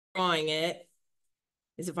drawing it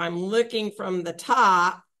is if I'm looking from the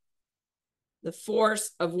top, the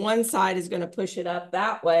force of one side is going to push it up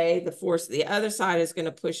that way. The force of the other side is going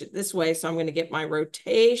to push it this way. So I'm going to get my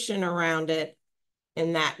rotation around it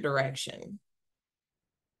in that direction.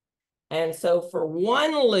 And so for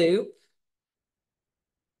one loop,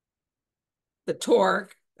 the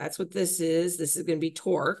torque, that's what this is. This is going to be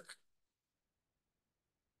torque.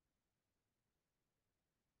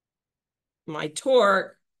 My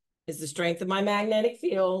torque is the strength of my magnetic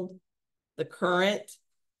field, the current,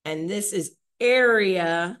 and this is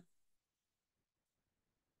area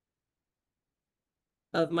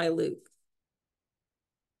of my loop.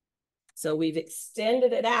 So we've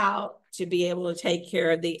extended it out to be able to take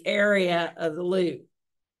care of the area of the loop,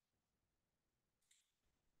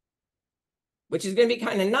 which is going to be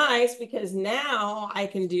kind of nice because now I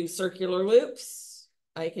can do circular loops.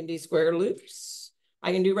 I can do square loops.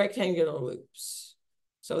 I can do rectangular loops.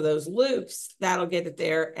 So those loops, that'll get it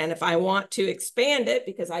there. And if I want to expand it,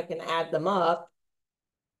 because I can add them up,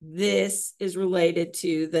 this is related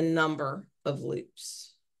to the number of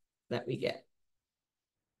loops that we get.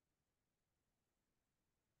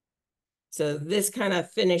 So this kind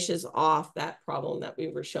of finishes off that problem that we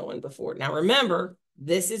were showing before. Now remember,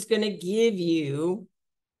 this is going to give you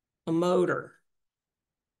a motor.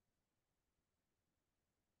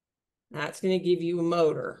 That's going to give you a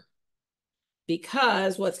motor.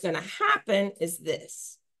 Because what's going to happen is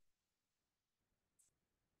this.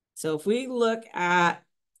 So if we look at,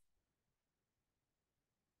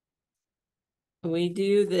 we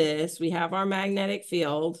do this, we have our magnetic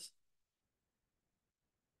field.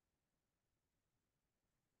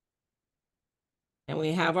 And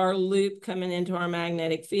we have our loop coming into our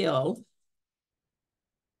magnetic field.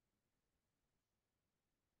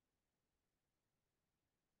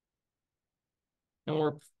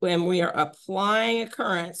 And when we are applying a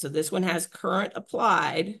current, so this one has current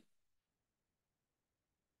applied.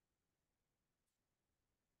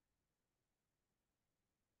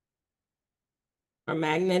 Our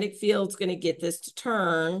magnetic field's going to get this to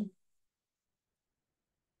turn.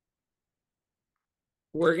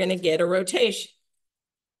 We're going to get a rotation.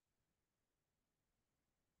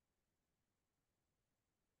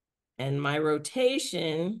 And my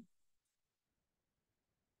rotation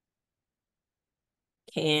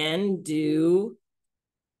can do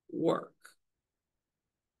work.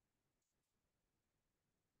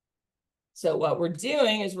 So what we're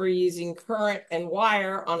doing is we're using current and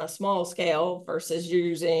wire on a small scale versus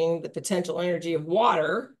using the potential energy of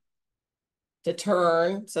water to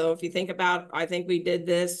turn. So if you think about, I think we did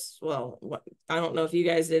this, well, I don't know if you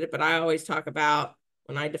guys did it, but I always talk about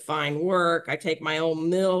when I define work, I take my own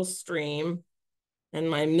mill stream and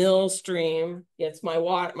my mill stream gets my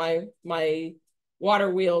water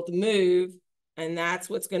wheel to move. And that's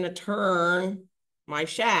what's going to turn my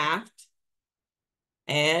shaft.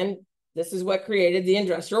 And this is what created the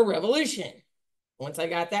Industrial Revolution. Once I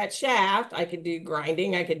got that shaft, I could do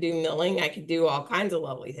grinding, I could do milling, I could do all kinds of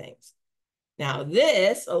lovely things. Now,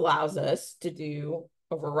 this allows us to do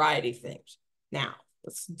a variety of things. Now,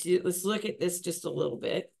 let's look at this just a little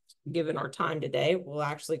bit. Given our time today, we'll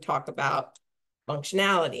actually talk about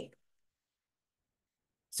functionality.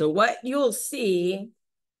 So what you'll see,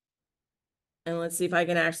 and let's see if I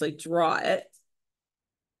can actually draw it.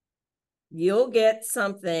 You'll get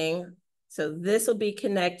something. So this will be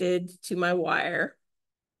connected to my wire.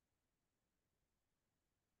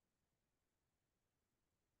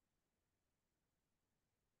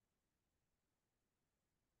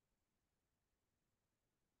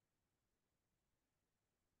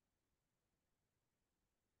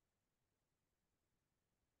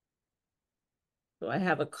 So I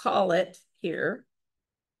have a collet here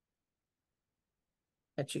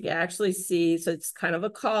that you can actually see. So it's kind of a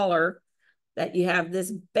collar that you have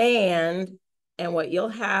this band, and what you'll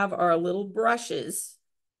have are little brushes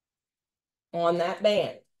on that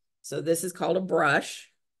band. So this is called a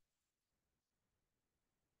brush.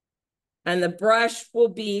 And the brush will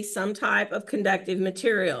be some type of conductive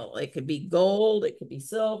material. It could be gold, it could be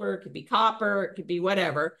silver, it could be copper, it could be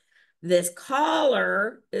whatever. This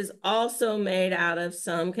collar is also made out of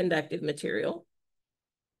some conductive material.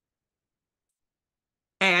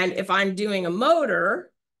 And if I'm doing a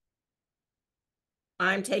motor,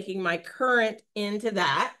 I'm taking my current into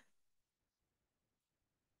that.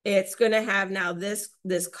 It's going to have now this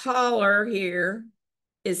collar here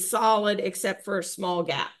is solid except for a small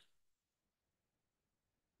gap.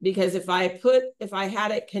 Because if I had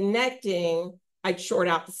it connecting, I'd short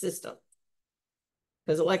out the system.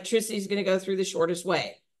 Because electricity is going to go through the shortest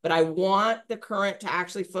way. but I want the current to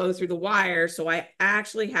actually flow through the wire, so I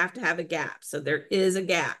actually have to have a gap. So there is a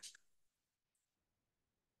gap.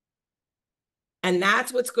 And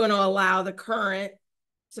that's what's going to allow the current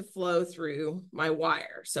to flow through my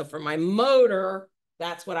wire. So for my motor,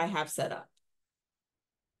 that's what I have set up.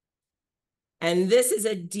 And this is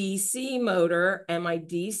a DC motor, and my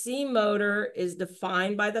DC motor is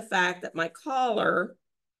defined by the fact that my collar,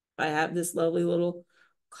 I have this lovely little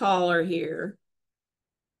collar here,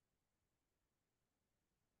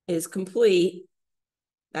 is complete.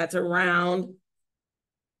 That's around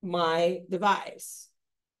my device.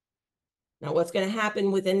 Now, what's going to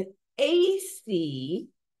happen with an AC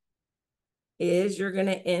is you're going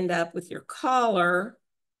to end up with your collar.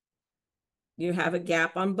 You have a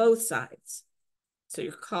gap on both sides. So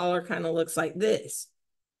your collar kind of looks like this.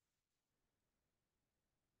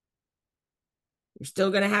 You're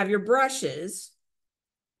still going to have your brushes,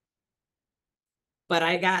 but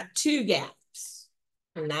I got two gaps.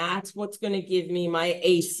 And that's what's going to give me my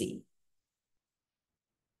AC.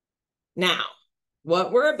 Now,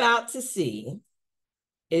 what we're about to see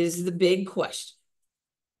is the big question.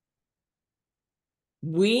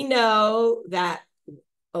 We know that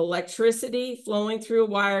electricity flowing through a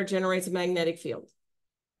wire generates a magnetic field.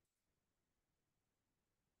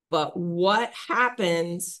 But what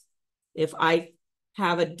happens if I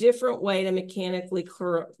have a different way to mechanically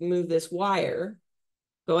move this wire?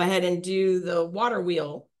 Go ahead and do the water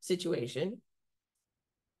wheel situation.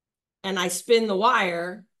 And I spin the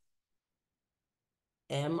wire.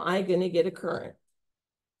 Am I going to get a current?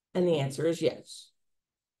 And the answer is yes.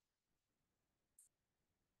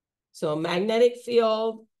 So a magnetic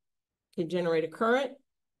field can generate a current.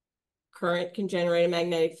 Current can generate a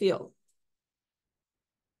magnetic field.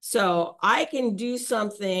 So I can do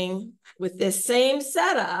something with this same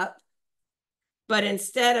setup, but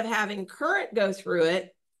instead of having current go through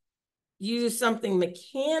it, use something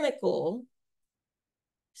mechanical,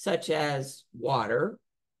 such as water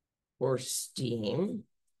or steam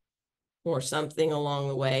or something along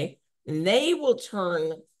the way. And they will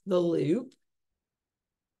turn the loop,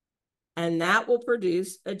 and that will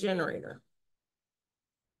produce a generator.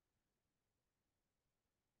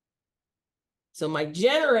 So my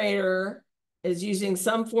generator is using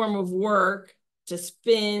some form of work to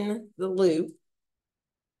spin the loop,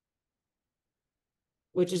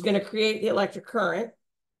 which is going to create the electric current,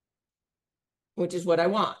 which is what I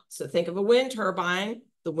want. So think of a wind turbine.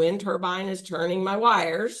 The wind turbine is turning my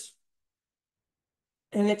wires.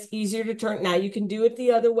 And it's easier to turn. Now you can do it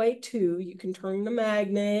the other way too. You can turn the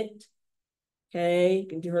magnet. Okay, you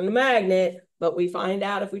can turn the magnet, but we find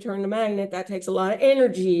out if we turn the magnet, that takes a lot of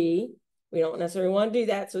energy. We don't necessarily want to do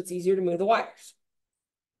that, so it's easier to move the wires.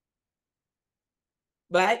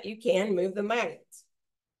 But you can move the magnets.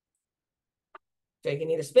 So you can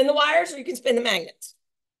either spin the wires or you can spin the magnets,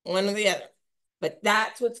 one or the other. But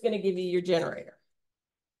that's what's going to give you your generator.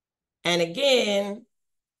 And again,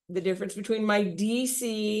 the difference between my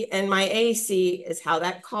DC and my AC is how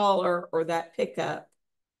that collar or that pickup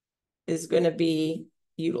is going to be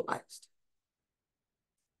utilized.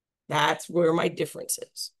 That's where my difference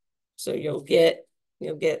is. So you'll get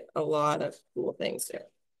a lot of cool things there.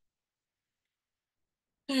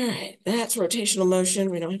 All right, that's rotational motion.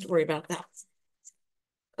 We don't have to worry about that.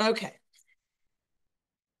 Okay.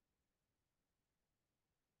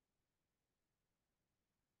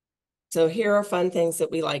 So here are fun things that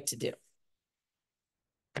we like to do.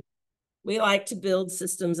 We like to build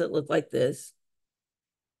systems that look like this.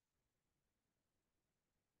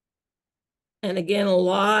 And again, a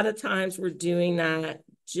lot of times we're doing that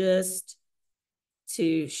just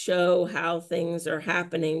to show how things are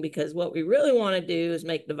happening, because what we really want to do is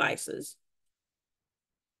make devices.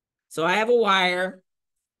 So I have a wire,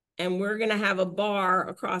 and we're going to have a bar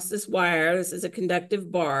across this wire. This is a conductive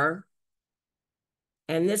bar,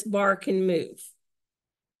 and this bar can move.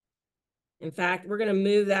 In fact, we're going to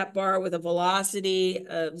move that bar with a velocity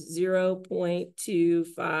of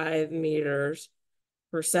 0.25 meters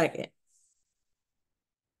per second.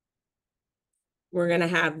 We're going to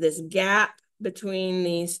have this gap between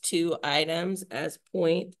these two items as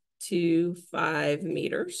 0.25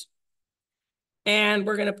 meters. And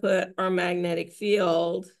we're going to put our magnetic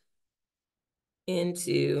field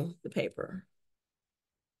into the paper.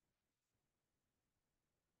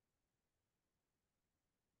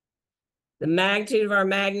 The magnitude of our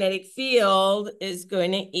magnetic field is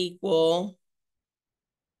going to equal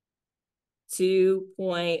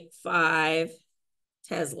 2.5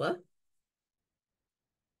 Tesla.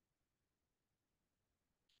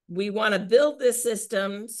 We want to build this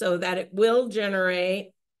system so that it will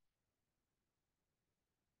generate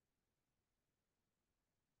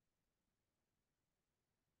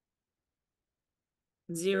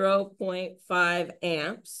 0.5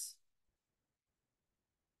 amps.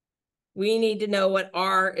 We need to know what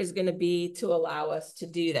R is going to be to allow us to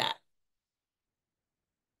do that.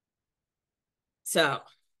 So,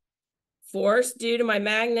 force due to my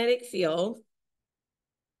magnetic field,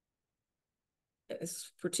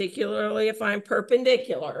 particularly if I'm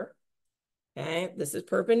perpendicular, okay, this is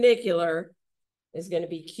perpendicular, is going to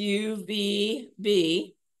be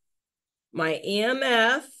QVB. My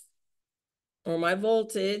EMF, or my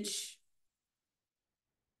voltage,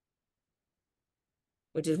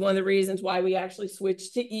 which is one of the reasons why we actually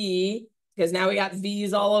switched to E, because now we got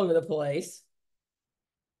V's all over the place,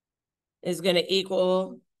 is going to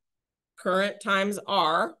equal current times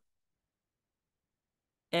R.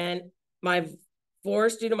 And my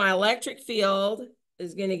force due to my electric field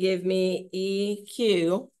is going to give me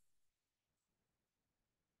EQ.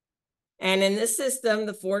 And in this system,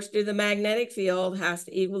 the force due to the magnetic field has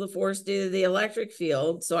to equal the force due to the electric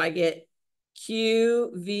field. So I get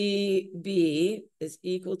QVB is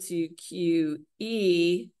equal to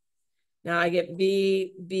QE. Now I get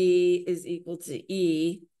VB is equal to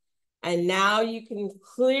E. And now you can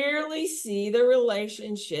clearly see the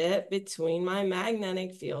relationship between my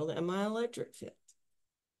magnetic field and my electric field.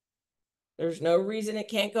 There's no reason it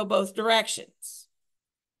can't go both directions.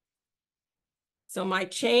 So my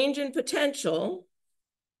change in potential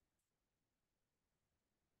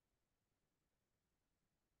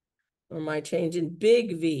or my change in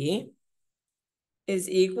big V is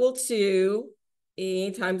equal to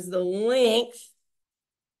E times the length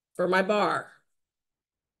for my bar.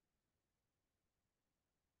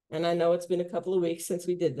 And I know it's been a couple of weeks since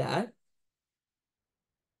we did that.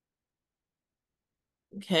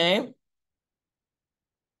 Okay.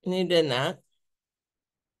 And you did that.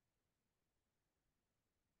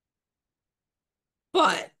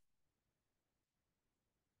 But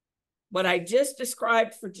what I just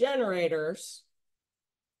described for generators,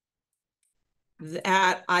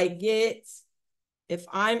 that I get, if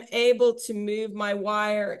I'm able to move my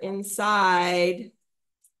wire inside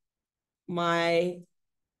my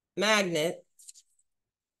magnet,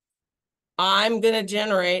 I'm going to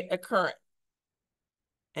generate a current.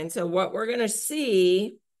 And so what we're going to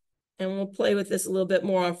see, and we'll play with this a little bit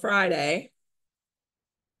more on Friday,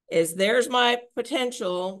 is there's my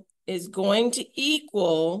potential is going to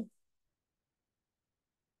equal,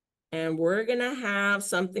 and we're going to have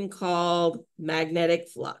something called magnetic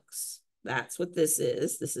flux. That's what this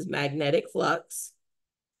is. This is magnetic flux.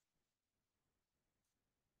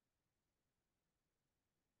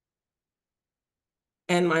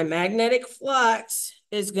 And my magnetic flux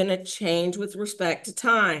is going to change with respect to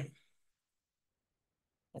time.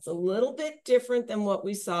 That's a little bit different than what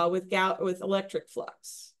we saw with electric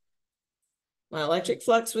flux. My electric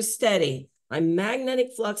flux was steady. My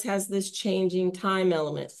magnetic flux has this changing time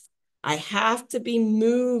element. I have to be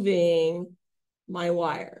moving my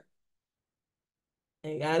wire.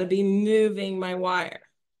 I got to be moving my wire.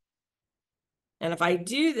 And if I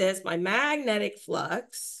do this, my magnetic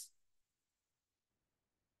flux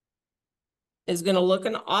is going to look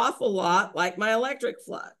an awful lot like my electric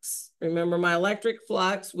flux. Remember, my electric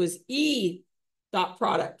flux was E dot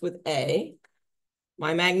product with A.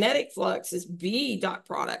 My magnetic flux is B dot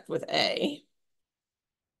product with A.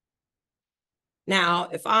 Now,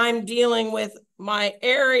 if I'm dealing with my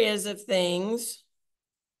areas of things,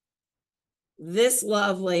 this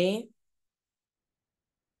lovely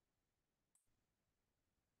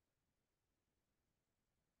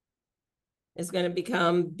is going to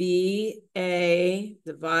become BA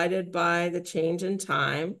divided by the change in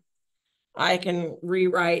time. I can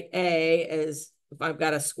rewrite A as, if I've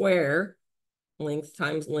got a square, length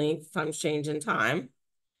times change in time.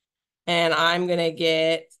 And I'm going to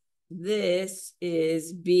get, this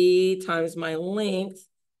is B times my length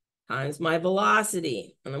times my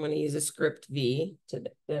velocity. And I'm going to use a script V to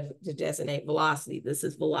designate velocity. This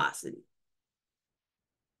is velocity.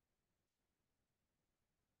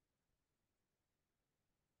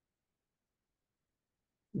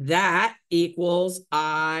 That equals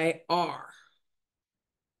IR.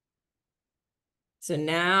 So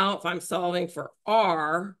now if I'm solving for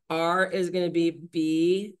R, R is going to be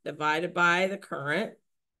B divided by the current,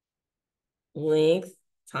 length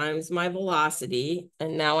times my velocity.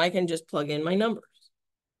 And now I can just plug in my numbers.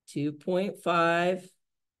 2.5,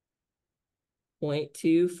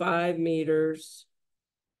 0.25 meters,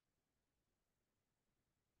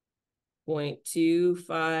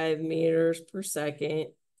 0.25 meters per second,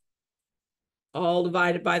 all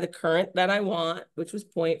divided by the current that I want, which was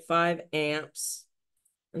 0.5 amps.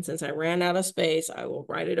 And since I ran out of space, I will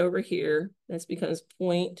write it over here. This becomes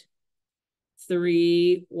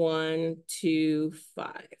 3, 1, 2,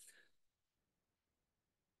 5.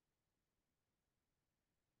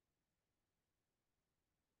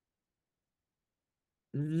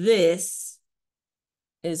 This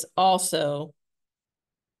is also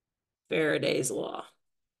Faraday's law.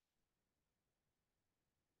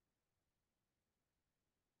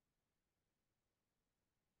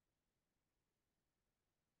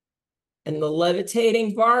 And the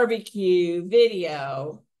levitating barbecue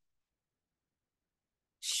video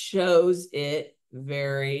shows it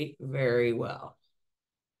very, very well.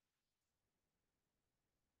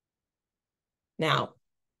 Now,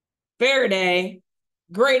 Faraday,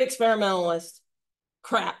 great experimentalist,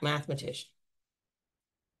 crap mathematician.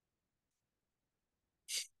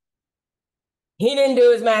 He didn't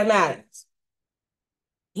do his mathematics.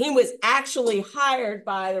 He was actually hired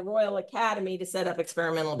by the Royal Academy to set up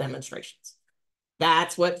experimental demonstrations.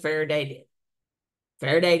 That's what Faraday did.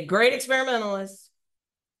 Faraday, great experimentalist,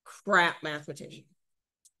 crap mathematician.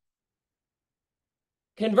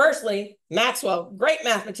 Conversely, Maxwell, great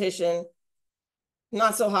mathematician,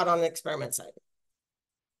 not so hot on the experiment side.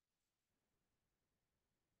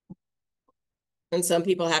 And some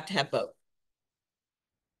people have to have both.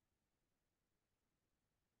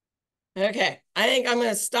 Okay, I think I'm going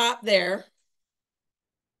to stop there.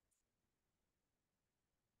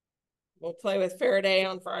 We'll play with Faraday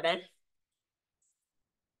on Friday.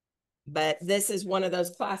 But this is one of those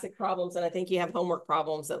classic problems, and I think you have homework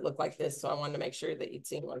problems that look like this, so I wanted to make sure that you'd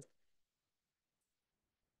seen one.